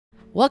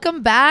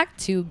Welcome back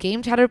to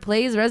Game Chatter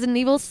Plays Resident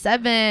Evil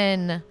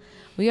 7.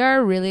 We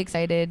are really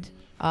excited.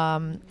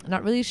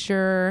 Not really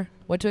sure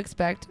what to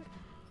expect.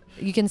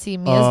 You can see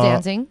Mia's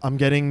dancing. I'm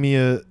getting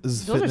Mia's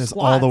fitness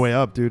all the way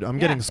up, dude. I'm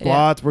getting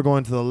squats. Yeah. We're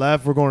going to the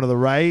left. We're going to the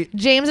right.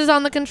 James is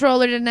on the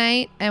controller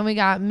tonight. And we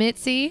got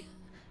Mitzi,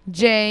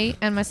 Jay,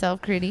 and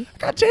myself, Critty. I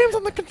got James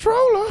on the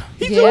controller.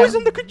 He's always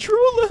on the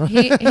controller.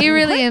 He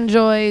really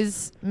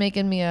enjoys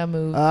making Mia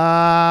move. Oh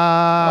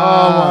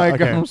my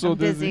God, I'm so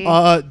dizzy.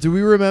 Do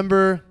we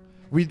remember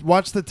we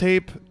watched the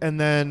tape and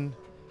then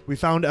we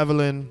found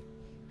Evelyn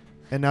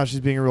and now she's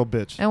being a real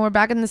bitch. And we're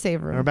back in the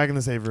save room. And we're back in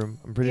the save room.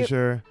 I'm pretty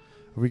sure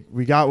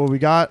we got what we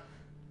got.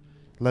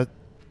 Let's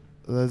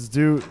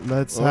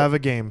have a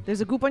game. There's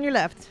a goop on your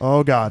left.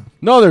 Oh God.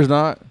 No, there's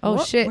not.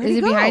 Oh shit. Is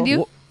he behind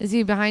you? Is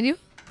he behind you?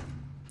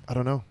 I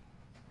don't know.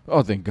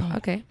 Oh, thank God.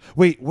 Okay.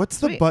 Wait, what's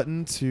the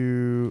button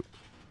to...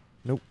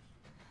 Nope.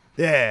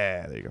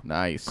 Yeah, there you go.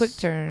 Nice. Quick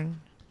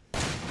turn.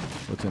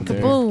 What's in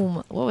there? Boom.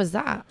 What was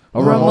that? A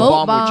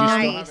remote bomb, which you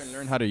Nice. still haven't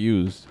learned how to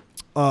use.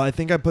 I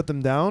think I put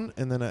them down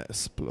and then it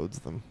explodes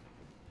them.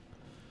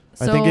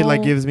 So I think it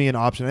like gives me an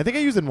option. I think I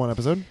used it in one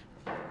episode.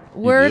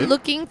 We're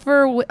looking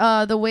for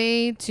the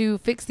way to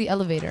fix the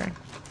elevator.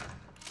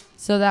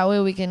 So that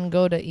way we can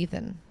go to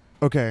Ethan.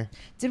 Okay.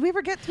 Did we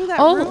ever get through that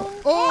room?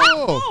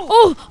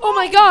 Oh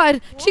my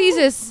God.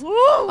 Jesus.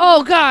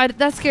 Oh God.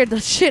 That scared the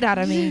shit out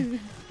of me.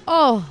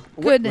 Oh,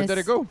 goodness. Where did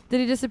it go? Did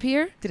he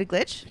disappear? Did it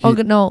glitch? Oh,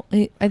 no.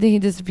 I think he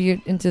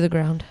disappeared into the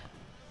ground.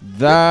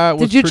 That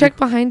was Did you check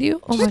behind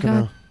you? Oh my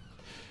God.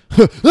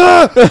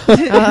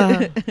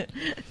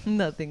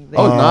 Nothing there.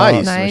 Oh,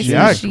 nice.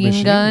 Nice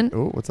machine gun.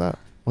 Oh, what's that?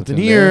 What's in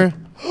in here?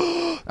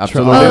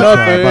 Absolutely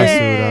nothing.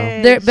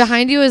 nothing. There,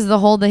 behind you is the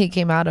hole that he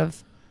came out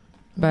of.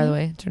 By the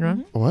way, turn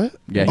around. What?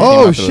 Yeah.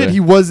 Oh shit, he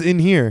was in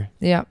here.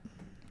 Yeah.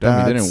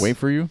 Damn, he didn't wait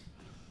for you.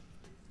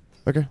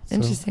 Okay. So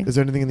Interesting. is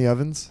there anything in the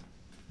ovens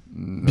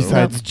No.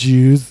 besides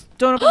Jews?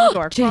 Don't open the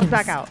door. James. Close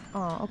back out.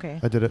 Oh, okay.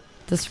 I did it.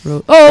 This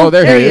road. Oh,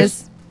 there he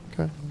is.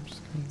 Okay.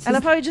 I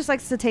love how he just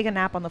likes to take a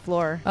nap on the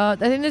floor. I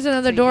think there's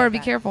another So you door. get Be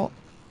that. careful.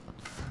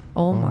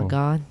 Oh my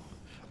God.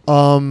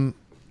 I'm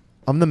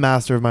the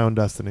master of my own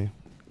destiny.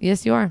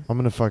 Yes, you are. I'm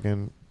gonna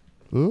fucking.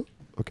 Ooh.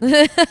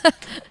 Okay.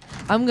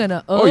 I'm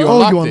gonna. Oh, you you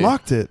unlocked it.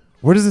 unlocked it.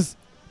 Where does this?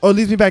 Oh, it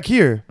leads me back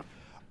here.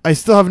 I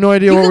still have no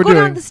idea what You we're can go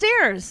doing. down the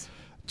stairs.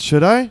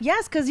 Should I?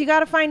 Yes, because you got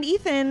to find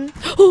Ethan.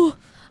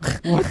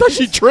 I thought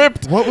she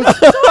tripped. What was?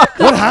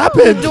 What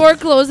happened? Door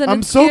closed and I'm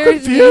it so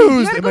scares me. You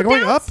confused. gotta Am go I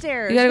going up?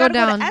 downstairs. You gotta go to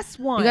down.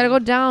 S1. You gotta go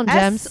down,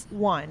 Gems.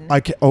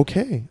 S1.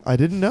 Okay. I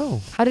didn't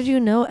know. How did you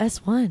know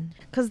S1?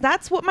 Because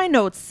that's what my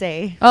notes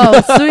say.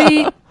 Oh,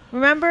 sweet.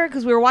 Remember?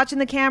 Because we were watching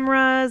the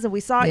cameras and we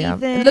saw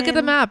Ethan. Look at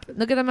the map.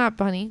 Look at the map,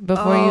 honey.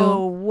 Before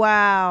Oh,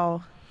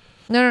 wow.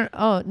 No.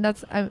 Oh,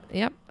 that's.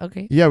 Yep.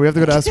 Okay. Yeah, we have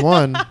to go to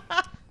S1.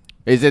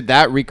 Is it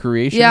that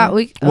recreation? Yeah.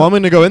 We. Well, I'm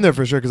gonna go in there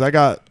for sure because I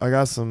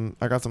got some.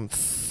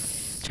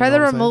 Try the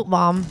remote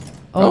bomb.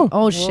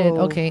 Oh shit.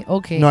 Whoa. Okay.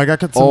 Okay. No, I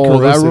got some. Oh,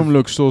 that corrosive. room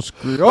looks so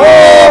screwed.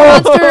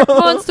 Oh,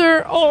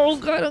 monster! Oh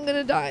God, I'm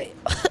gonna die.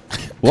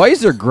 Why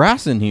is there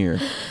grass in here?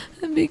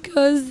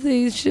 Because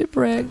they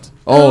shipwrecked.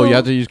 Oh, you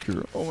have to use.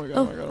 Oh my God.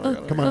 Oh my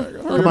God. Come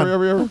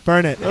on,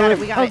 burn it.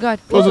 We got Oh it. God.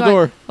 Close the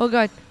door. Oh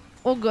God.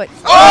 Oh God.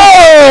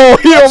 Oh,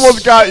 he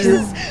almost got you.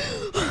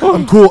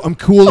 I'm cool. I'm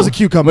cool as a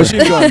cucumber.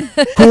 Machine gun.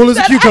 Cool as a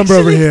That cucumber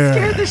over actually here.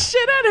 scared the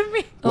shit out of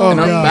me. Oh, And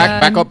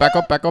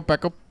God. back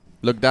up.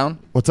 Look down.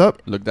 What's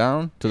up? Look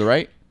down to the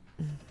right.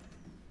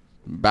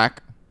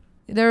 Back.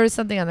 There was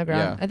something on the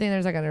ground. Yeah. I think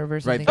there's like a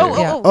reverse. Right something.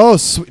 there. Yeah. Oh,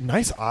 sweet.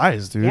 Nice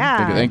eyes, dude.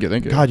 Yeah. Thank you.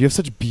 God, you have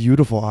such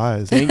beautiful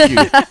eyes. Thank you.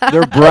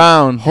 They're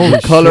brown. Holy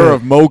the color shit.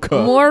 of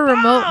mocha. More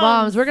remote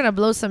bombs. We're gonna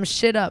blow some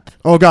shit up.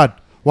 Oh God,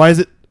 why is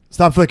it?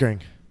 Stop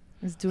flickering.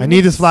 It's doing I need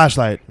its- this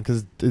flashlight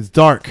because it's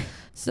dark.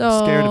 So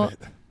I'm scared of it.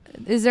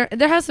 is there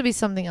has to be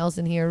something else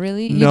in here,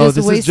 really? No, you this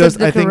is wasted just-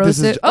 the I think this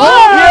is corrosive- ju-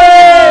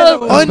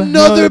 Oh!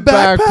 Another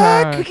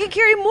backpack. We can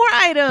carry more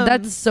items.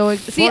 That's so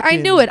see, I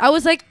Fucking- knew it. I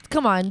was like,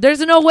 come on, there's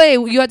no way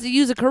you had to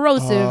use a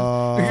corrosive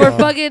Uh, for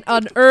fucking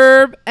an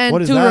herb and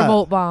What is 2 that?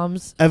 remote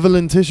bombs.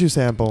 Evelyn tissue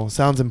sample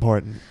sounds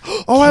important.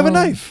 Oh, I have a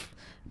knife.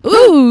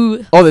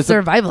 Ooh. Oh, there's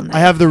survival knife. I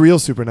have the real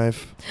super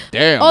knife.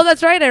 Damn. Oh,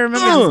 that's right. I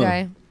remember this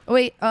guy.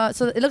 Wait,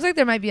 so it looks like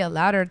there might be a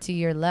ladder to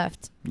your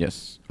left.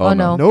 Yes. Oh,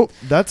 no. Nope,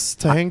 that's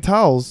to hang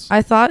towels.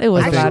 I thought it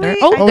was a Actually, ladder. I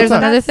Oh, think there's that's,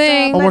 another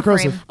thing. Oh, more bed frame.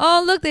 corrosive.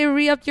 Oh, look, they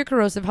re-upped your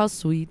corrosive. How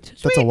sweet.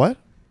 That's a what?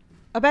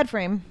 A bed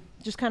frame.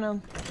 Just kind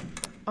of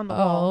on the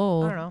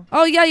wall. I don't know.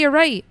 Oh, yeah, you're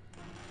right.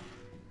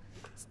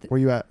 Where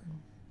you at?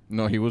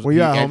 No, he was. Where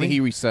you at, I homie? think he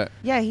reset.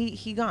 Yeah,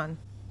 he gone.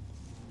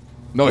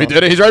 No, he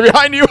didn't. He's right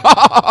behind you. No,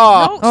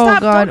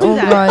 stop. God, Don't do oh,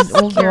 that.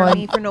 God, oh, Scare God.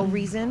 me for no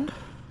reason.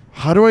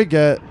 How do I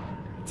get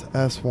to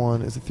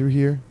S1? Is it through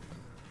here?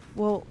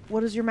 Well,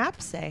 what does your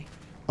map say?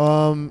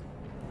 I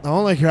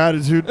don't like your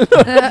attitude.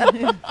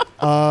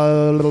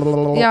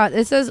 Yeah,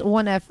 it says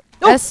 1F.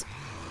 Oh. S.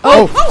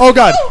 Oh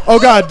God. Oh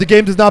God. The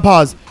game does not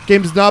pause.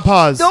 Game does not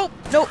pause. Nope.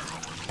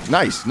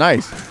 Nice.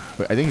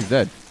 Wait, I think he's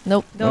dead.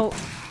 Nope. Nope.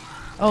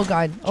 Oh,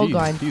 God. Oh, Jeez,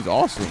 God. He's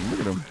awesome. Look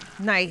at him.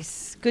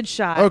 Nice. Good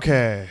shot.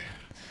 Okay.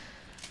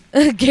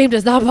 Game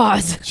does not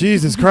pause.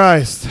 Jesus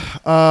Christ.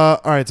 All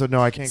right, so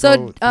no, I can't So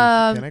go. Can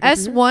I go through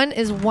here? S1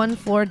 is 1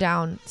 floor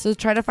down. So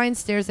try to find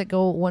stairs that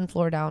go 1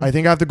 floor down. I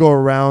think I have to go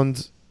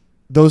around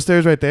those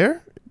stairs right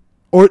there.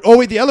 Or oh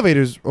wait, the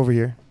elevator's over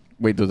here.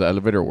 Wait, does the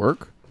elevator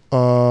work?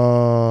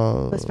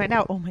 Let's find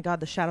out. Oh my god,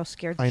 the shadow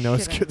scared the I know, it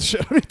shit out scared the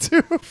shit out of me too.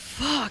 of me.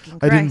 Fucking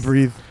I didn't Christ.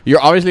 breathe.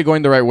 You're obviously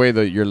going the right way.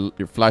 Your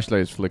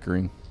flashlight is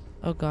flickering.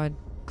 Oh god.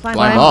 Climb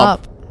Climb up.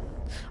 up.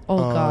 Oh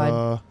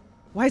god.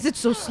 Why is it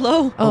so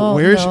slow? Oh,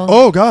 where is she? no.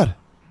 Oh god.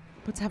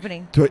 What's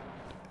happening?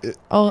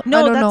 Oh, No,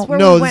 I don't that's know. where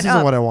No, we this went isn't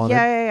up. what I wanted.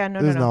 Yeah. No,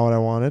 This is no. not what I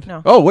wanted.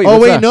 No. Oh wait. Oh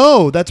what's wait, that?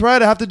 no. That's right.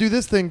 I have to do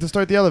this thing to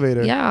start the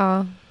elevator.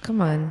 Yeah.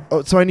 Come on.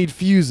 Oh, so I need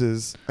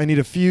fuses. I need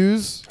a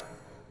fuse,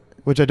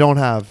 which I don't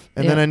have,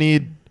 and then Yeah. I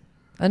need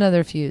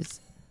Another fuse.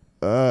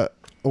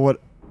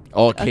 what?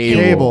 Oh,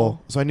 cable.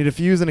 Cable. So I need a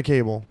fuse and a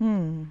cable.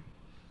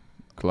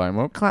 Climb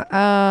up.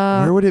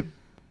 Where would it?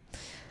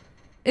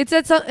 It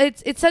said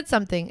it said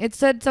something. It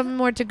said something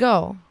more to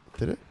go.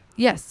 Did it?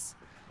 Yes.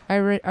 I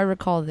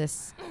recall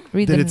this.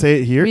 Read Did the it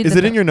say it here? read Is the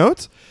it in note. your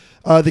notes?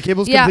 The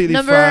cable's Yeah, completely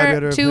fried. number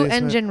Better 2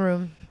 replacement. engine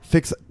room.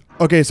 Fix.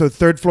 Okay, so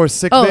 3rd floor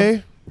sick Oh.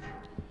 bay,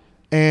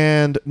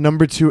 and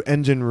number 2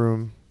 engine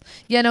room.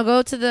 Yeah, no,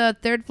 go to the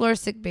 3rd floor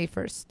sick bay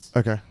first.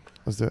 Okay,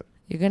 let's do it.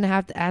 You're gonna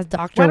have to ask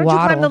Dr. Why don't you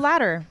Waddle. climb the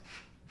ladder?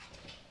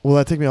 Will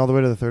that take me all the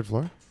way to the 3rd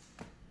floor?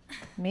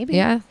 Maybe.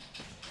 Yeah.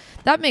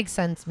 That makes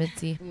sense,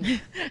 Mitzi.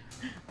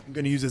 I'm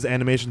gonna use this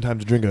animation time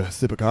to drink a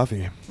sip of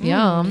coffee.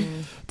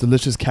 Yum.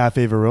 Delicious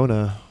Cafe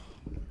Verona.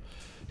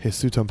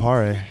 Jesus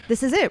Tampare.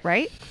 This is it,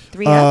 right?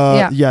 3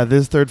 up. Yeah.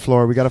 This 3rd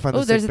floor. We gotta find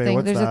Oh, the there's sick a bay. thing.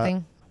 What's There's that? a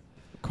thing.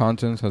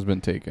 Contents has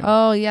been taken.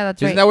 Oh, yeah,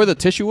 that's Isn't right. that where the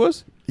tissue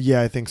was?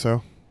 Yeah, I think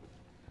so.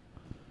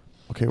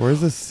 Okay, where's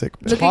the sick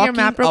bay? Look at your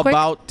map real quick.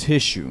 about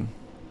tissue.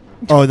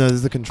 Oh no, this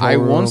is the control I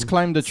room. once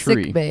climbed a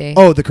tree. Sick bay.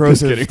 Oh, the Just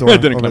corrosive kidding. store. I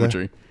didn't over climb a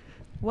there. tree.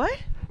 What?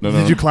 No,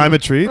 Did you climb a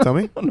tree? Tell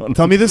me. No.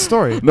 Tell me this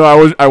story. No,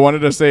 I wanted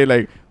to say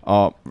like,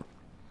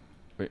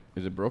 wait,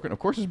 is it broken? Of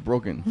course it's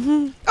broken.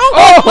 Oh,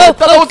 I thought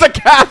that was a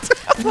cat.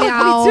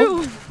 Meow.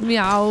 Me too.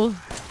 Meow.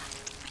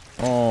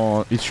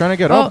 Oh, he's trying to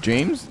get Oh. up,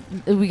 James.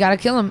 We gotta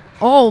kill him.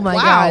 Oh my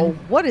Wow. god.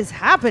 What is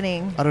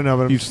happening? I don't know,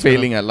 but I'm He's just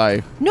failing at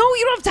life. No,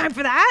 you don't have time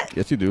for that.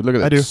 Yes, you do. Look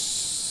at I that. do.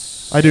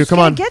 I do. Come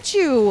on. Can't get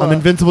you. I'm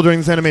invincible during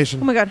this Oh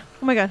animation. my god.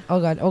 Oh my god. Oh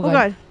god. Oh Oh god.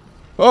 god.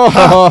 Oh,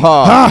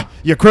 Ha!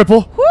 You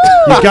cripple.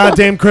 You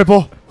goddamn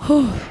cripple.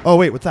 Oh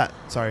wait, what's that?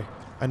 Sorry.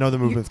 I know the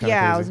movement's kind of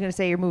Yeah, I was crazy. gonna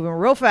say you're moving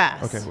real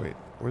fast. Okay, wait.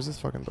 Where's this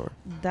fucking door?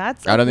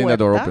 That's. I don't think that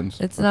door puerta. opens.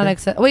 It's not Okay.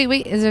 accept.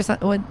 Wait. Is there some?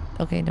 What?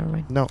 Okay, never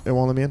mind. No, it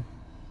won't let me in.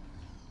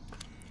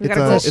 We It's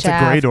gotta a, go it's a gray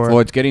shaft. door. Oh,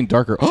 it's getting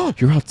darker. Oh,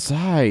 you're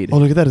outside. Oh,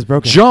 look at that. It's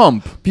broken.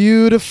 Jump.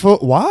 Beautiful.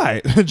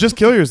 Why? Just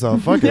kill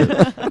yourself. Fuck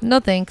it. No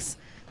thanks.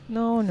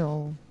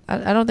 No.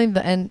 I don't think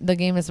the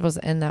game is supposed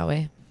to end that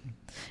way.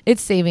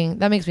 It's saving.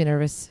 That makes me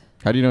nervous.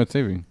 How do you know it's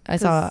saving? I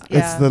saw. 'Cause- Yeah.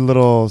 It's the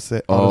little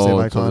autosave so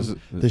icon. this is-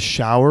 The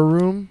shower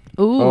room.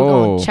 Ooh, we're Oh.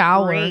 going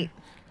shower. Great.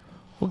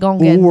 We're gonna Ooh,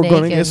 get we're naked.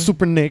 gonna get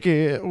super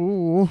naked.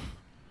 Ooh.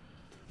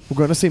 We're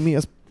gonna see me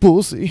as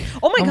pussy.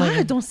 Oh my Oh my god!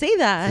 God. Don't say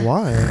that.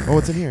 Why? Oh,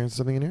 what's in here? Is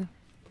something in here?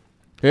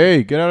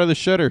 Hey, get out of the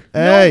shutter.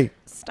 Hey.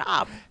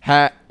 Stop.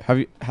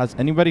 Has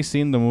anybody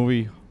seen the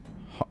movie?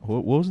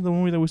 What was the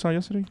movie that we saw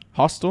yesterday?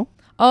 Hostel.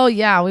 Oh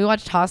yeah, we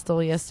watched Hostel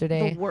The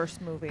yesterday.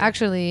 worst movie.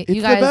 Actually, It's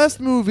you guys, the best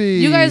movie.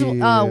 you guys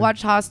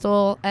watched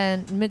Hostel,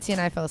 and Mitzi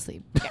and I fell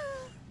asleep.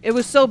 it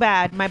was so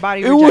bad. My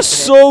body. It Rejected was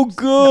so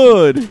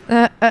good.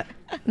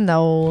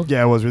 No.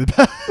 Yeah, it was really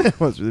bad. It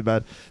was really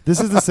bad. This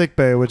is the sick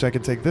bay, which I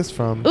can take this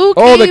from. Ooh,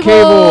 Oh, the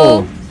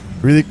cable.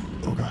 Really?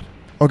 Oh god.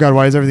 Oh god,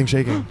 why is everything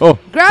shaking? Oh,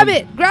 Grab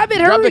it! Grab it!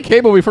 grab Hurry! the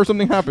cable before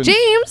something happens.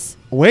 James,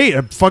 Wait,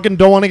 I fucking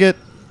don't want to get.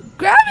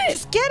 grab it!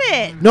 Just get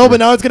it. No, but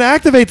now it's gonna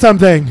activate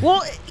something.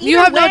 Well, You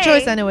either have no way-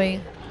 choice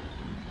anyway.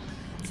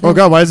 Oh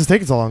god, why is this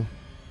taking so long?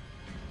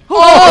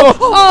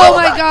 Oh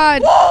my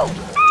god!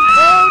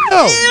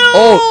 No.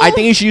 Oh, I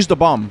think you should use the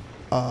bomb.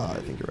 I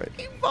think you're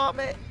right.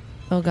 Vomit.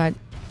 Oh god.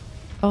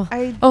 Oh.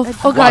 I- Oh. I-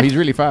 Oh Wow, god. he's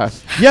really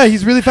fast. Yeah,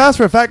 he's really fast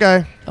for a fat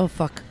guy. Oh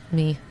fuck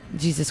me.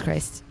 Jesus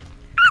Christ.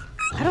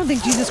 I don't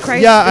think Jesus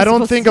Christ. Yeah, is I don't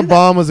supposed to think a do that.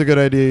 bomb was a good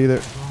idea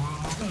either.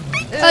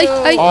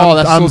 Oh,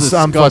 that's I'm, so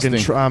I'm fucking.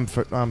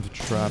 disgusting. I'm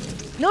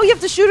trapped. No, you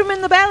have to shoot him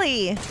in the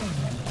belly.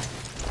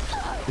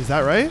 Is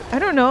that right? I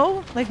don't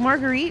know, like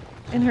Marguerite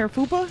in her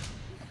fupa.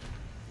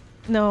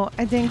 No,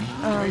 I think.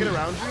 around you?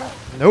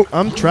 Nope,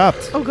 I'm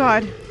trapped. Oh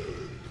God.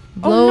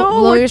 Blow, oh no,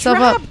 blow we're yourself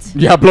trapped.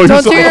 Yeah, blow Don't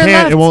yourself do I your up.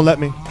 can't. left. It won't let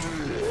me.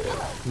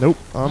 Nope,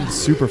 I'm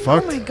super Oh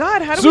fucked. my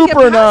God, how do Super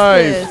we get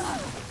knife.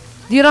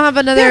 past You don't have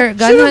this? another There,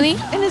 gun, shoot him honey?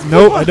 in his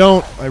Nope, fupa. I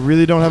don't. I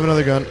really don't have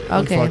another gun.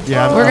 I'm Okay. fucked.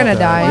 Yeah, I'm We're fucked gonna now.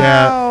 die.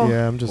 Wow.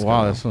 Yeah, I'm just. Wow,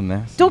 gonna- that's so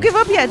nasty. Don't give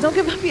up yet. Don't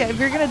give up yet. If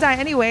you're gonna die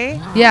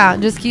anyway. Yeah,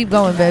 just keep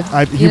going, babe.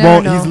 He You never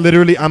won't. know. He's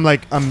literally.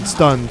 I'm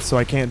stunned, so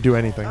I can't do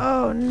anything.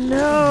 Oh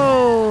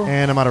no.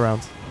 And I'm out of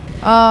rounds.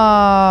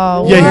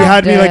 Oh. Yeah, he we're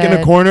had me like in a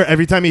dead. corner.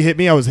 Every time he hit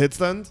me, I was hit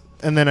stunned.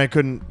 and then I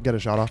couldn't get a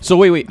shot off. So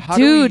wait. How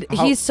Dude, do we,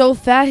 how, he's so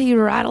fat he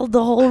rattled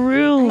the whole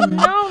room.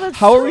 No, that's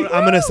How are we?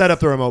 I'm gonna set up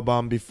the remote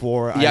bomb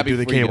before I do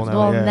the before you cable get now.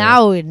 Well, yeah,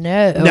 now we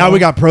know. yeah. Now we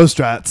got pro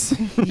strats.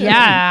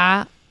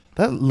 Yeah.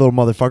 That little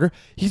motherfucker.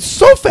 He's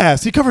so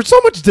fast. He covered so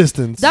much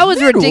distance. That was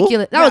Little.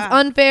 ridiculous. That was Yeah.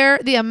 unfair.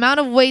 The amount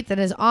of weight that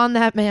is on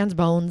that man's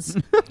bones.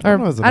 Or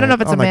know if it's a I don't know man.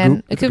 if it's Oh, a my man.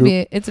 Goop. It It's a could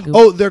be. It's a goop.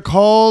 Oh, they're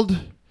called.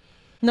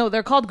 No,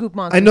 they're called Goop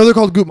Monsters. I know they're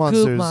called Goop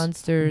Monsters. Goop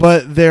monsters.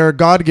 But their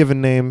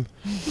God-given name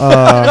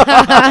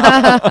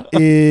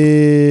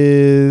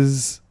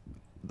is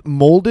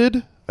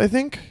molded, I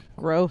think.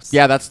 Gross.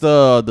 Yeah, that's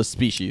the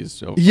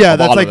species. Yeah, of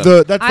that's all like of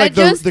them. the I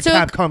just the took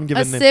Capcom a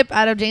given name. sip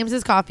out of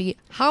James's coffee.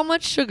 How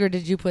much sugar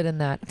did you put in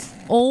that?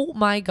 Oh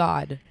my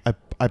god,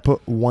 I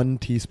put 1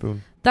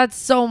 teaspoon, that's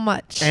so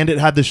much. and it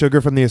had the sugar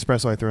from the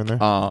espresso I threw in there.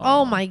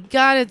 Oh my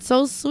god, it's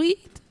so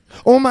sweet.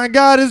 Oh my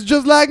God, it's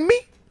just like me.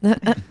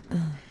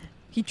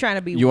 He trying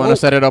to be. You want to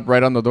set it up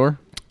right on the door?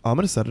 I'm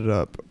gonna set it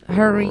up.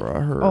 Hurry.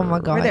 Oh my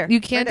god. there. You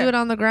can't Right do there. it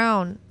on the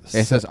ground.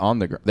 It says on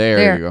the ground. There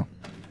There. you go.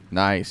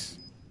 Nice.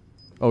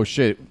 Oh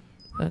shit.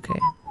 Okay.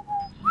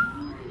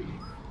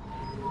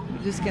 I'm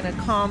just gonna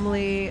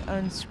calmly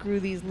unscrew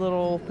these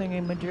little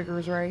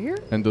thingy-majiggers right here,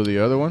 And do the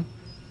other one.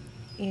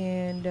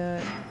 and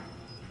No,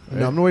 I'm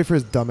gonna wait for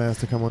his dumbass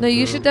to come on. No,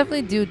 you should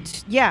definitely do.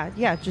 yeah,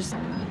 just.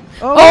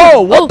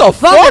 Oh, what the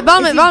fuck?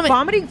 Vomit, Is he vomit.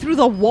 vomiting through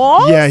the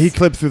wall? Yeah, he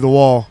clipped through the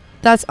wall.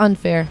 That's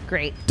unfair.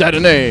 Great.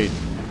 Detonate.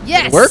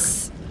 Yes. work?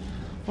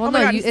 Well, Oh my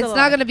no, God, he's it's still not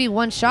alive. gonna be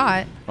one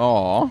shot.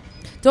 Aw.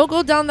 Don't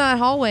go down that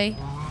hallway.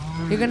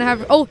 You're gonna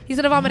have. Oh, he's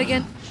gonna vomit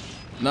again.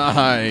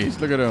 Nice.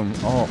 Look at him.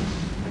 Oh.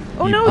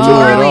 Oh He no, blew too it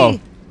early. off.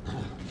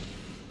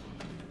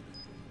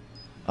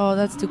 Oh,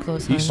 that's too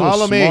close. He's honey. so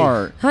Follow me.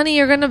 smart. Honey,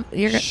 you're gonna.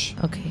 Shh.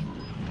 Okay.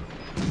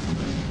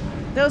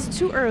 That was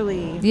too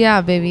early.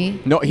 Yeah,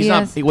 baby. No, he's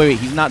Yes. not. Wait.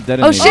 He's not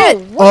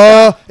detonating.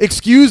 Oh shit!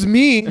 Excuse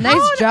me. Nice How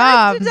on earth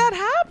job. did that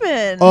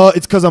happen?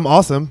 It's because I'm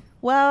awesome.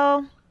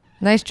 Well,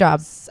 Nice job.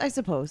 I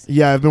suppose.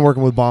 Yeah, I've been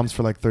working with bombs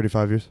for like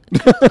 35 years.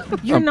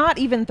 You're not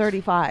even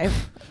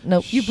 35.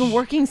 Nope. You've been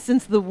working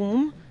since the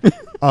womb?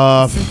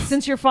 Since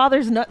Since your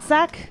father's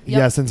nutsack?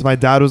 yeah, since my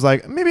dad was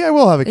like, maybe I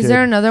will have a kid. Is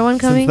there another one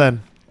coming? Since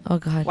then, Oh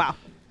god. Wow.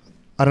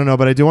 I don't know,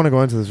 but I do want to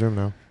go into this room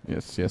now.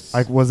 Yes.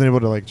 I wasn't able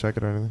to like check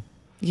it or anything.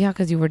 Yeah,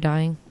 because you were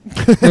dying.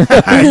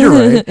 You're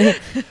right.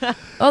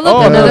 Oh look,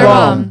 Oh, another another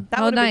bomb. bomb. That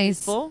Oh would have been nice.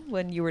 useful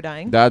when you were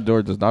dying. That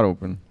door does not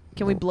open.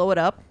 Can we blow it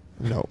up?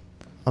 No,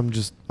 I'm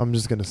just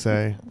gonna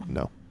say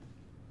no.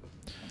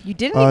 You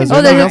didn't Is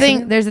even. there Oh, there's anything a else in thing.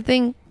 here? There's a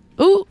thing.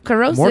 Ooh,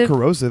 corrosive. More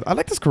corrosive. I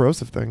like this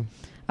corrosive thing.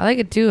 I like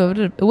it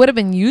too. It would have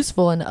been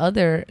useful in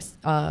other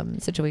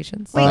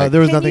situations. Wait, there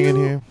was can nothing in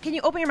you- here. Can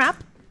you open your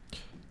map?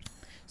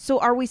 So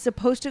are we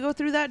supposed to go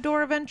through that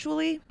door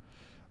eventually?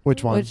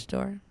 Which one? Which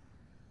door?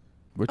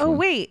 Which Oh one?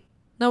 wait.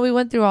 No, we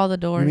went through all the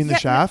doors. You mean the Yeah,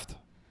 shaft?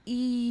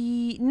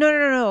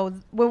 No.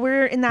 When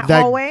we're in that,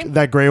 That hallway.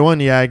 that gray one?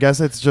 Yeah, I guess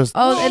it's just.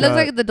 Oh, it looks shut.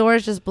 like the door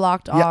is just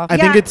blocked Yeah, off. I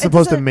think Yeah, it's it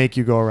supposed to doesn't- make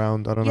you go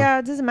around. I don't know. Yeah,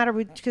 it doesn't matter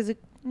because it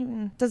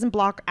doesn't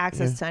block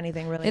access Yeah. to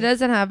anything really. It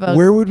doesn't have a.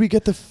 Where would we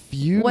get the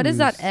fuse? What is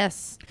that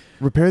S?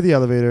 Repair the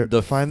elevator.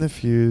 The Find the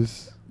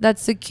fuse. That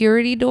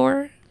security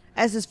door?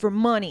 S is for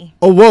money.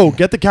 Oh, whoa!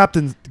 Get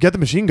the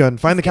machine gun.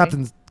 Find the Just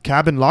kidding. captain's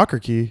cabin locker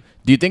key.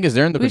 Do you think it's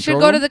there in the We control should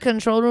go to room? the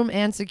control room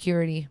and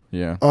security.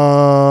 Yeah.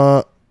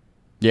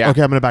 Yeah.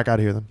 Okay, I'm gonna back out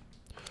of here then.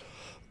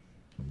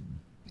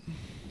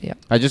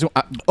 I just.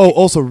 Oh,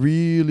 also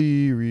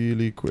really,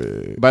 really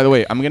quick. By the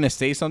way, I'm gonna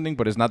say something,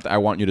 but it's not that I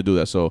want you to do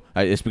that. So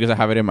it's because I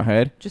have it in my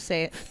head. Just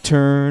say it.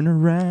 Turn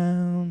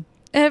around.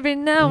 Every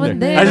now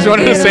and then. I just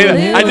wanted to say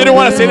that. I didn't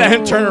want to say that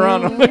and turn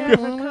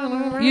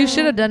around. You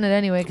should have done it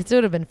anyway, because it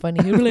would have been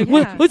funny. You'd be like,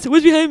 Yeah. what's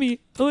behind me?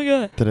 Oh my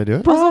god. Did I do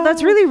it? Also,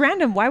 that's really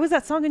random. Why was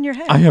that song in your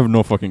head? I have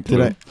no fucking clue.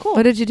 Did I? Cool.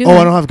 What did you do? Oh,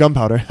 I don't have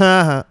gunpowder.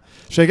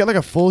 Should I get like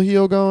a full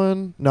heal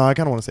going? No, I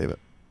kind of want to save it.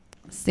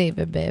 Save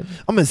it, babe.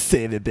 I'm gonna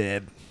save it,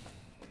 babe.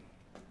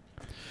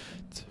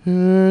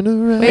 Turn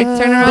around. Wait,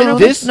 turn around. Th- real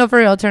this- quick. No, for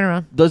real, turn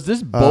around. Does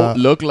this boat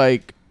look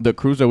like the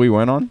cruise that we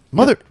went on?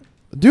 Mother,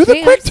 do the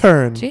James. quick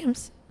turn.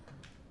 James,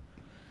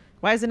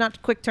 Why is it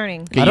not quick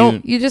turning? Can I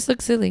don't- you just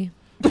look silly.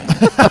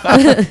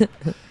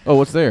 Oh,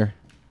 what's there?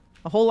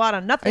 A whole lot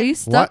of nothing. Are you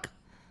stuck?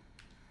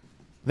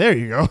 There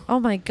you go. Oh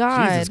my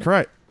god. Jesus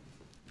Christ.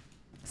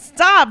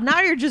 Stop!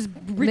 Now you're just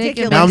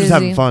ridiculous. Now I'm just Dizzy.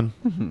 having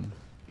fun.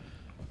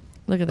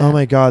 Look at that. Oh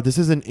my god, this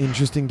is an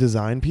interesting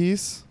design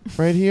piece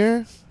right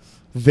here.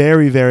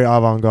 Very, very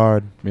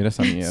avant-garde. Mira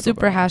esa mierda.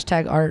 Super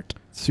hashtag art.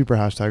 Super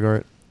hashtag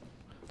art.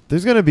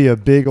 There's gonna be a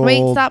big Wait,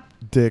 old stop.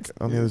 dick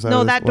on the other side.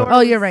 No, of this. that What? door- Oh,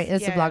 you're right.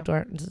 It's a Yeah. block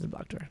door. This is a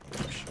block door.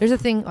 There's a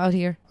thing out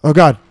here. Oh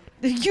god,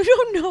 You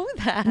don't know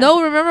that.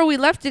 No, remember we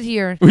left it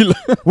here.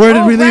 where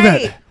did Oh, we leave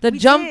right. it? The We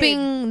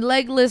jumping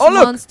legless Oh,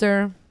 look.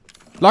 monster.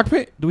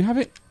 Lockpick? Do we have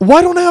it?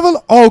 Why don't I have a?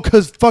 Oh,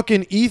 cause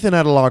fucking Ethan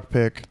had a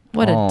lockpick.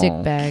 What Oh. a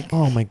dick bag.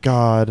 Oh my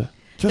god,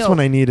 just No, when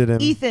I needed him.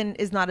 Ethan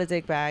is not a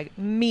dick bag.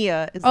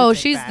 Mia is. Oh, the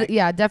dick she's bag.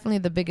 yeah, definitely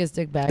the biggest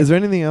dick bag. Is there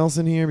anything else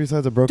in here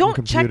besides a broken Don't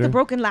computer? check the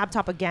broken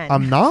laptop again.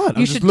 I'm not. I'm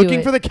You just should do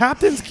looking it. for the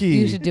captain's key.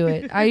 You should do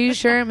it. Are you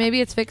sure?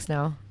 Maybe it's fixed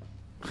now.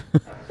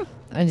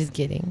 I'm just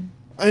kidding.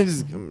 I'm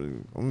just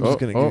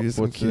gonna give you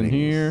some what's in kiddings.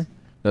 here?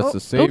 That's Oh. the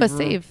save. A room.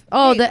 save.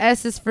 Oh, Hey. the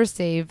S is for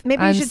save.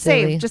 Maybe I'm you should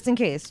silly. save just in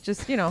case.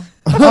 Just, you know.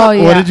 Oh,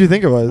 yeah. What did you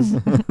think it was?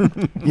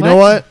 You know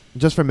what?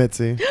 Just for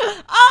Mitzi.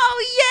 Oh,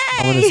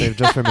 I'm gonna yay! save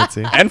just for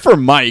Mitzi. And for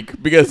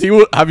Mike, because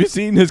have you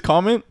seen his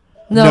comment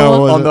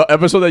No. Was on it? the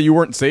episode that you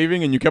weren't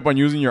saving and you kept on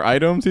using your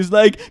items? He's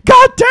like,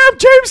 "God damn,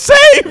 James,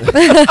 save!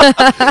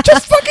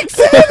 Just fucking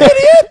save,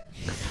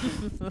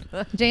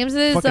 idiot!" James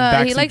is Fucking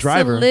he backseat likes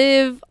driver. to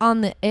live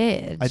on the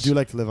edge. I do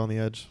like to live on the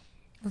edge.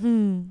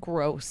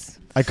 Gross.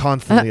 I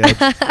constantly edge.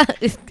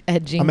 It's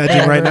edging. I'm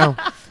edging right now.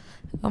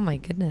 Oh my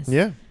goodness.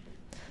 Yeah.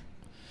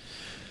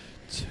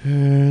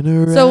 Turn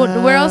around.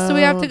 So where else do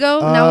we have to go?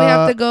 Now we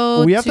have to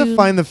go. We have to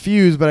find the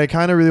fuse, but I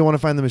kind of really want to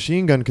find the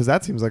machine gun because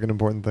that seems like an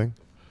important thing.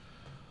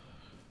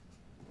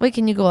 Wait,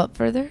 can you go up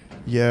further?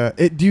 Yeah.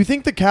 Do you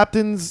think the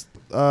captain's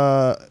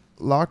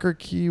locker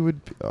key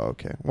would?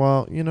 Okay.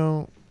 Well, you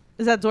know.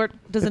 Is that door?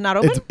 Does it not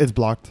open? It's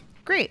blocked.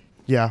 Great.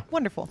 Yeah.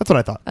 Wonderful. That's what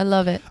I thought. I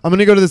love it. I'm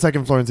gonna go to the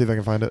second floor and see if I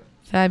can find it.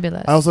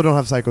 Fabulous. I also don't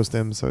have psycho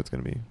stim, so it's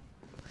gonna be.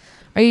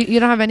 Are you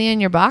don't have any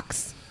in your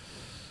box?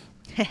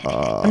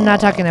 I'm not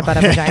talking about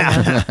a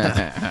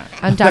vagina.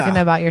 I'm talking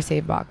about your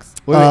save box.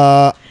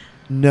 Wait.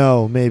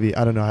 No, maybe.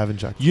 I don't know. I haven't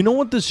checked. You know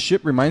what this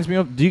ship reminds me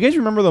of? Do you guys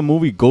remember the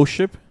movie Ghost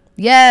Ship?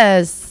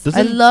 Yes. I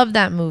Doesn't- love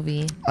that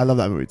movie. I love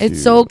that movie too.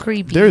 It's so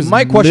creepy. There's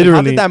My question,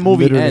 how did literally- that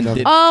movie literally end?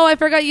 nothing. Oh, I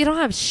forgot you don't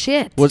have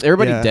shit. Was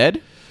everybody Yeah.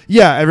 dead?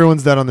 Yeah,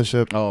 everyone's dead on the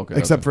ship. Oh, okay.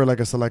 Except okay. for like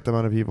a select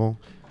amount of people.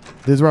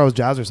 This is where I was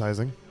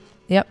jazzercising.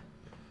 Yep.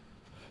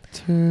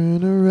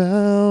 Turn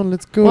around.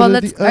 Let's go Well, to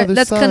let's the other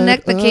let's side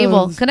connect the of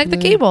cable. this Connect the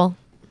plane. cable.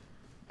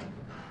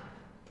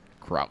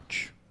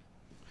 Crouch.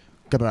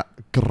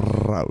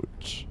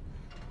 Crouch.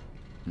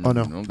 Oh,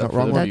 no. No, that's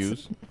wrong for the one.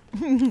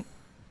 fuse.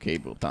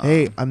 Cable time.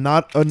 Hey, I'm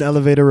not an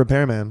elevator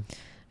repairman.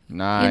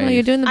 Nice. You know,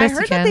 you're doing the I best you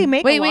heard can. that they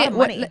make a wait, lot wait. of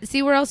What, money.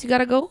 see where else you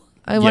gotta go?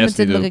 I wanted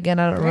they to look do. again.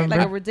 I don't Right? remember.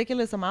 Like a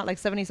ridiculous amount, like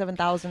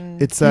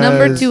 77,000. It says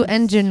Number 2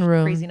 engine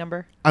room. Crazy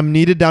number. I'm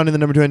needed down in the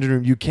number 2 engine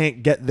room. You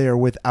can't get there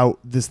without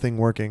this thing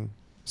working.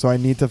 So I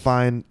need to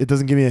find. It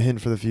doesn't give me a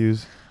hint for the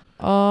fuse.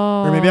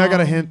 Oh. Or maybe I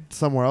got a hint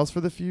somewhere else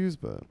for the fuse,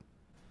 but.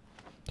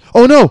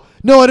 Oh no!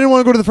 No, I didn't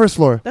want to go to the first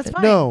floor. That's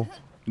fine. No.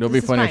 It'll be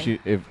This is funny fine.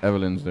 if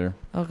Evelyn's there.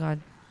 Oh God.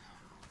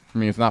 I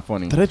mean, it's not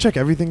funny. Did I check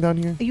everything down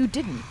here? You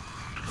didn't.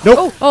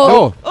 Nope.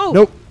 Oh. Oh.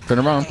 Nope. Turn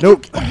around.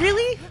 Nope.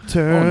 Really?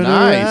 Turn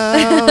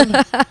nice.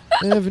 around.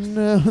 Every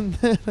now and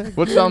then.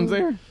 What sounds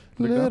there?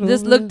 Little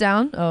Just look bit.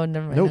 down. Oh,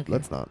 never mind. Nope, Okay.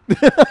 let's not.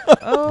 Okay.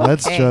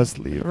 Let's just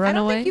leave. Run I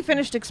don't away. think you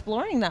finished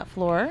exploring that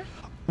floor.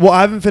 Well,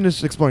 I haven't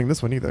finished exploring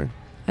this one either.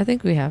 I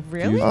think we have.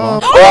 Really? Fuse Um,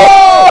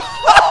 box.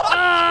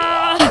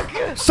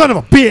 Son of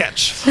a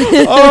bitch!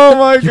 Oh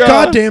my You god.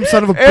 goddamn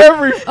son of a bitch!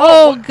 Every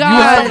Oh have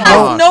God. to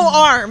Has no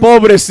arm.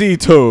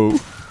 pobrecito.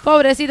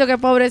 Pobrecito, que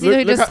pobrecito.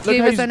 He just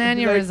gave us how an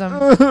he's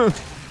aneurysm.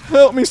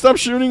 Help me! Stop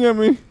shooting at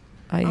me.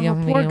 Ay, Oh,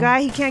 Dios poor mío.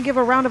 guy. He can't give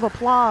a round of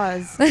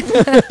applause. I He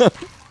wonder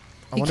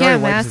can't how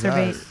he wipes his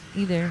masturbate ass.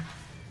 either.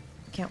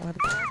 Can't wipe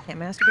his ass, can't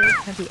masturbate.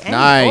 Can't do anything.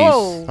 Nice.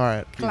 Oh. All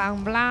right.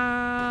 Blang,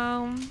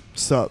 blang.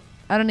 Sup?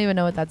 I don't even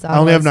know what that sound I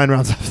only have was. 9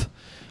 rounds left.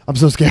 I'm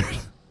so scared.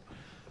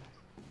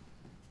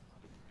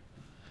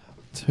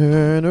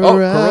 Turn Oh,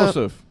 around.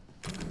 corrosive.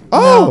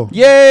 Oh!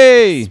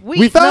 Yay! Sweet.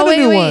 We found No, a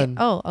new wait. one.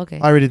 Oh, okay.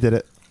 I already did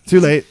it. Too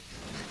late.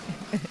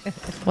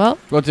 Well,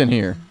 What's in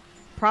here?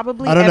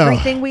 Probably I don't know.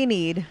 everything we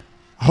need.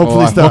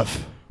 Hopefully I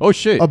stuff. Oh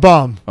shit. A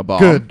bomb. A bomb.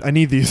 Good. I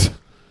need these.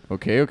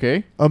 Okay,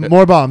 okay.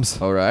 More bombs.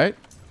 All right.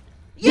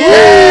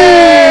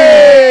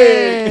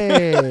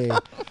 Yay!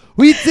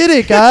 We did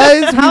it,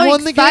 guys. how we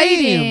won the exciting.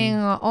 game.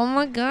 Oh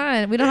my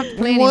God. We don't have to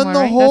play We anymore, won the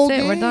right? whole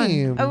That's it. We're done.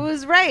 game. I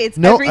was right. It's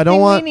No, everything I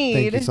don't want. we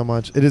Thank need. you so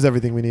much. It is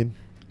everything we need.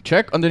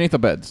 Check underneath the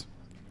beds.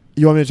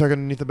 You want me to check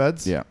underneath the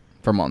beds? Yeah,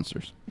 for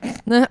monsters.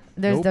 There's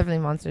Nope. definitely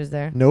monsters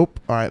there. Nope.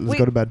 All right, let's Wait.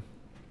 go to bed.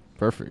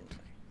 Perfect.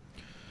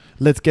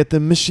 Let's get the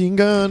machine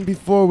gun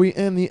before we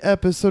end the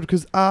episode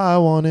because I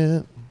want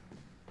it.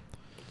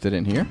 Is it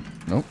in here?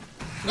 Nope.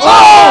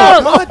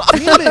 God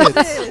damn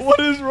it. What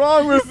is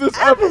wrong with this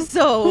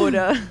Episode.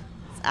 It's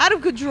out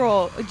of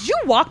control. Did you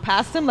walk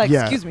past him? Like,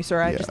 Yeah. excuse me,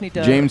 sir. I Yeah. just need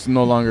to. James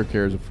no longer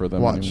cares for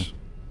them Watch. anymore.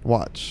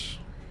 Watch.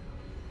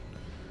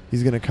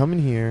 He's going to come in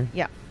here.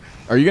 Yeah.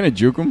 Are you gonna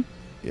juke him?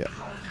 Yeah.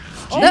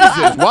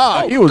 Jesus,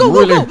 wow, he was Go,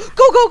 really. go, go,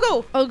 go, go,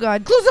 go. Oh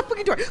God. Close the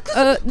fucking door.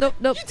 Close Nope,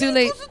 nope. You Too didn't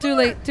late. close the Too door.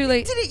 late. Too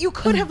late. Did it? You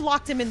could have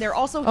locked him in there.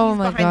 Also, Oh he's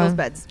my behind those God.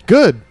 beds.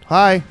 Good.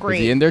 Hi. Is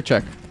Great. he in there?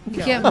 Check. You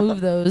No. can't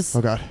move those.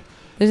 Oh, God.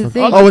 There's a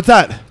thing. Oh, what's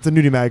that? It's a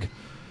nudie mag.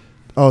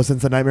 Oh,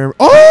 since the nightmare.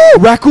 Oh,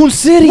 Raccoon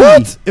City.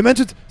 What? It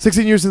mentioned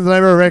 16 years since the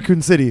nightmare of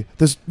Raccoon City.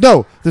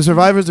 The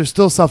survivors are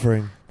still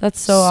suffering. That's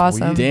so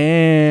awesome.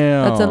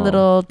 Damn. That's a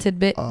little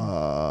tidbit.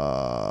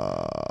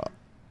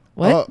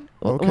 What?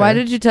 oh, okay. Why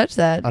did you touch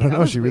that? I don't That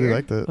know. was She really weird.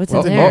 liked it. What's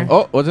Oh, in there?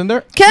 oh, what's in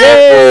there?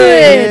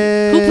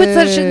 Cat food! Who puts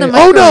that shit in the Oh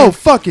microwave? no!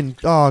 Fucking!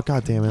 Oh,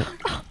 God damn it!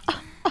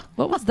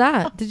 What was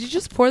that? Did you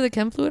just pour the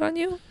chem fluid on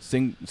you?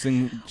 Sing,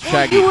 Well,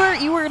 Shaggy.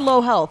 you were low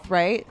health,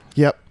 right?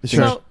 Yep.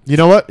 Sure. So- You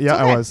know what? Yeah,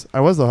 okay.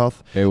 I was low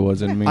health. It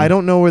wasn't me. I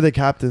don't know where the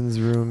captain's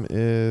room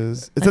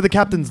is. Is it the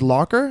captain's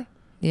locker?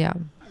 Yeah.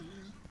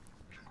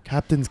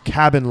 Captain's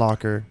cabin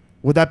locker.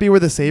 Would that be where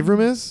the save room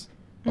is?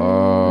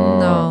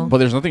 No. But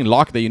there's nothing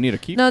locked that you need to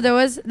keep. No, there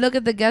was. Look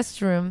at the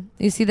guest room.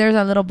 You see, there's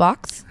a little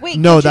box. Wait.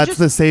 No, can't you that's just-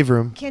 the save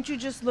room. Can't you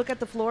just look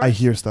at the floor? I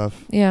hear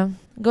stuff. Yeah.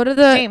 Go to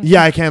the. Same.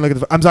 Yeah, I can't look at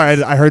the. I'm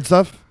sorry, I heard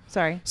stuff.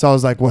 Sorry. So I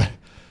was like, what?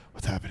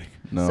 What's happening?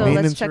 No. So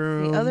Maintenance let's check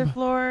room. the other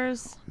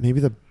floors. Maybe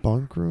the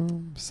bunk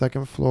room,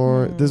 second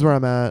floor. This is where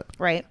I'm at.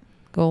 Right.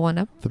 Go one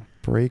up. The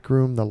break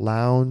room, the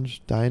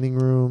lounge, dining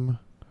room,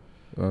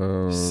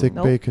 sick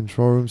Nope. bay,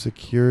 control room,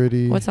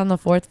 security. What's on the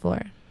 4th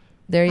floor?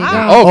 There you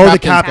Ah. go. Oh, the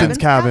captain's captain's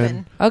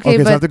cabin. Okay,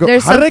 so I have but to go.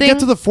 there's How did I something. get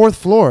to the 4th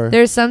floor?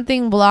 There's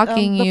something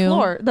blocking the you.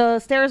 floor, the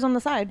stairs on the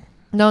side.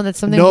 No, that's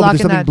something No, but blocking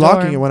there's something that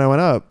blocking door. it when I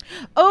went up.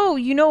 Oh,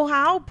 you know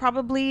how?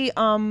 Probably. You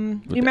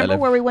remember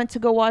where we went to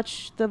go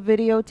watch the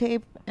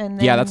videotape and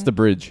then Yeah, that's the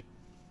bridge.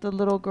 the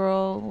little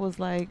girl was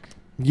like,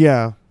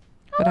 Yeah.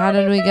 But how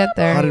did we get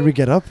there? How did we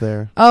get up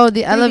there? Oh,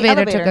 the the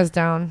elevator took elevator. us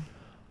down.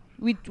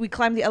 we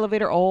climbed the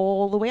elevator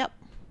all the way up.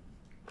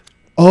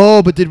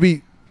 Oh, but did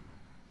we?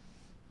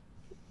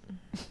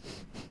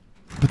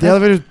 But the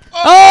elevator's.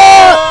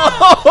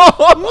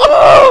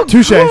 Oh!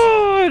 Touche.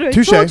 God, I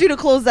Touche. told you to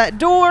close that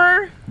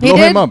door. Blow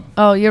him up.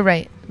 Oh, you're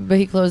right. But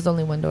he closed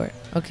only one door.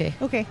 Okay.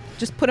 Okay,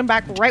 just put him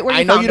back right where I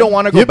you know found you don't him.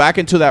 want to go Yep. back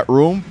into that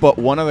room, but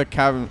one of the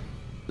cabin,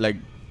 like,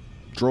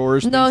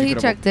 drawers. No, things you he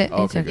could've checked it.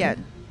 opened. He checked Yeah. it.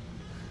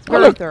 Oh,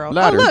 Very look, thorough.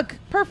 ladder. Oh, look,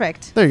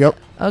 perfect. There you go.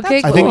 Okay,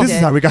 I cool. think this is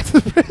how we got to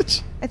the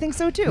bridge. I think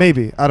so too.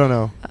 Maybe. I don't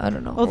know. I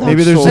don't know. Oh, the-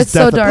 Maybe there's so- just It's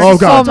so death. dark. Oh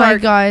god. Oh my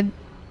god.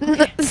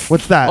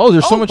 What's that? Oh,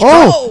 there's so much.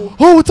 Oh!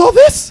 Oh! What's all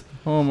this?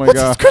 Oh my What's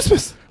this? god.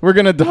 Christmas? We're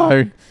gonna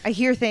die. I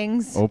hear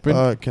things.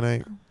 Open. Can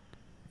I?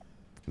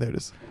 There it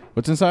is.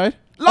 What's inside?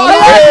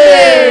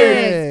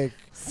 Sick.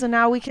 So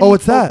now we can Oh,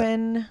 what's that?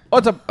 open. Oh,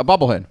 it's a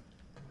bobblehead.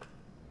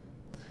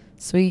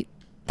 Sweet.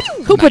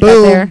 Who put that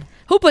Boom. there?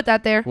 Who put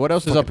that there? What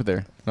else is up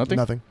there? Nothing.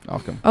 Nothing. Oh,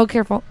 come. Oh,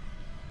 careful.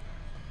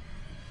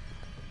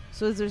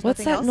 So is there What's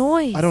nothing that else?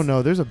 noise? I don't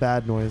know. There's a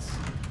bad noise.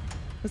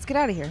 Let's get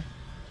out of here.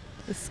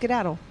 Let's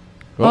skedaddle.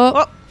 Oh.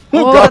 Oh,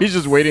 Oh god, he's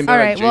just waiting there.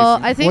 All like right. Well,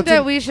 Jason. I think What's that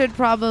in- we should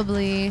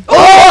probably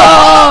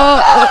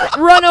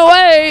run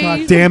away.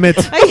 God damn it,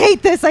 I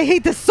hate this. I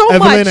hate this so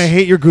Evelyn! much. I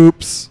hate your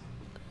goops.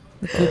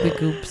 The goopy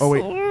goops. Oh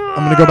wait, I'm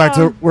gonna go back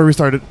to where we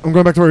started. I'm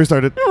going back to where we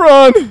started.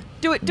 Run.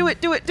 Do it. Do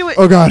it. Do it. Do it.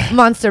 Oh god.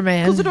 Monster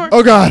Man. Close the door.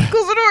 Oh god.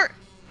 Close the door.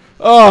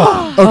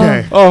 Oh.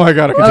 Okay. Oh my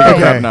god, I can take a Okay.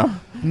 crap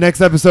now.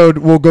 Next episode,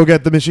 we'll go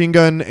get the machine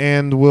gun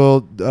and we'll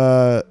Find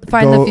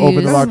go the open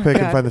the fuse. lockpick Oh my and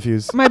God. find the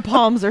fuse. My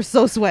palms are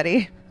so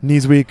sweaty.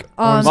 Knees weak.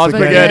 On arms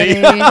spaghetti.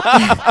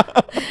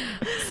 spaghetti.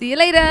 See you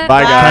later.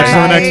 Bye, Catch you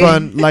on the Bye. next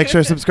one. Like,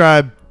 share,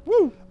 subscribe.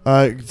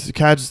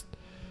 Catch.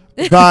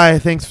 Bye.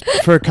 Thanks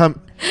for coming.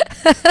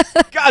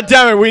 God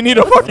damn it, we need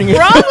a fucking. What's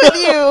wrong with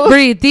you?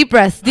 Breathe. Deep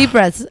breaths. Deep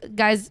breaths.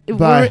 Guys,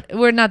 Bye.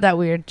 we're not that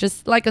weird.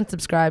 Just like and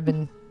subscribe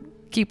and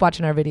keep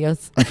watching our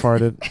videos. I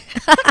farted.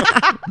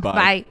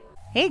 Bye.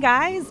 Hey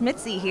guys,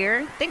 Mitzi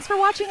here. Thanks for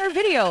watching our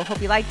video.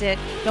 Hope you liked it.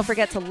 Don't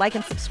forget to like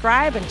and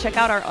subscribe and check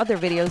out our other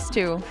videos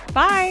too.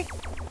 Bye.